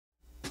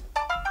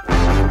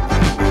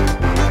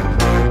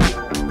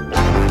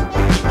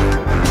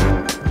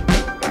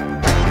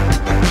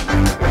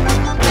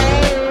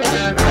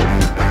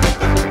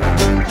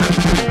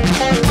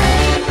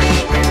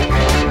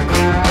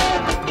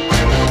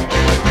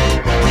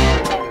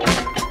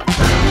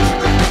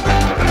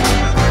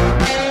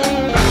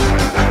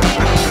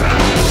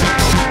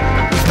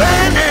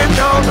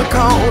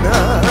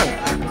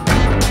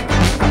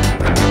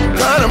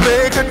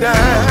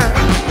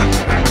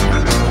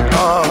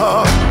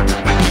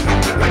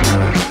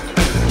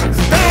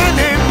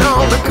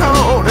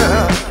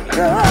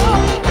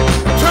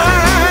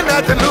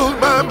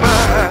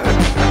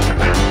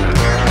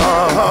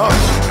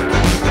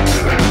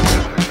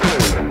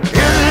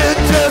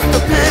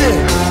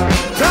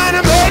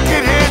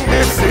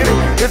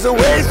It's a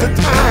waste of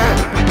time.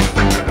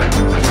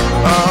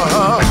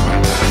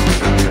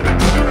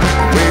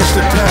 Waste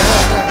of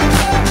time.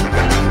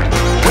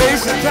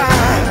 Waste of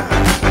time.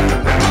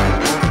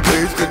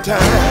 Waste of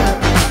time.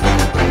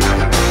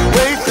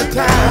 Waste of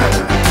time.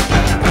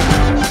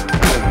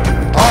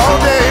 All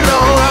day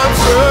long I'm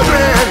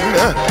struggling,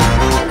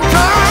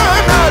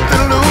 trying not to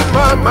lose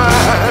my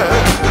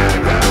mind.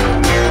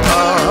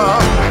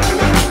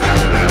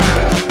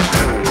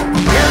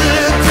 Isn't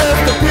it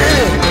just a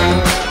pity,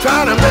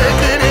 trying to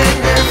make it in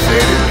this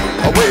city,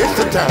 a waste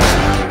of time.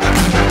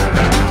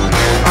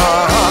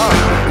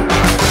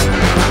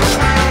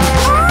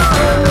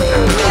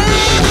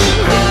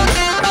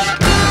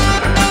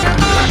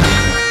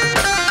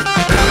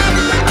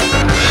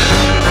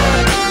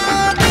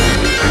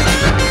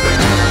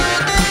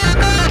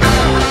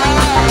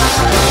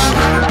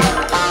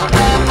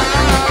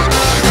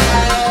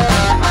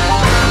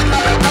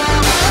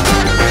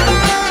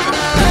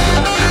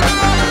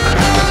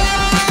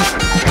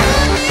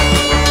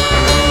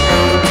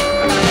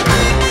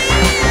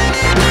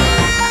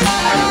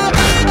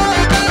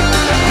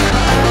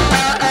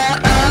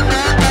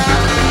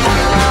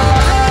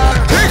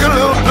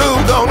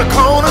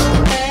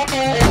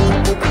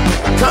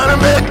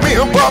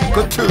 A buck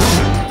or two.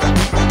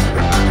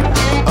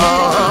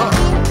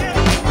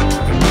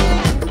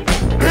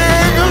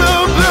 Big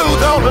little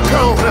blues on the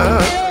corner.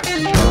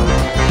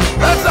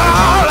 That's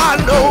all I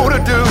know to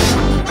do.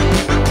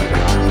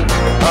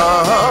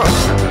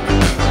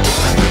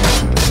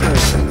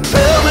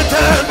 Tell me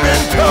time's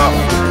been tough.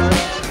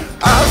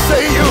 I'll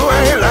say you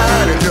ain't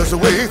lying. It's just a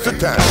waste of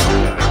time.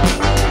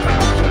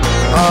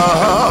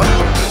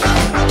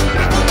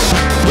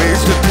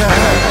 Waste of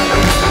time.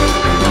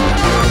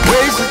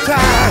 Waste of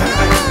time.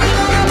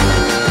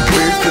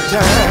 Waste of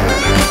time.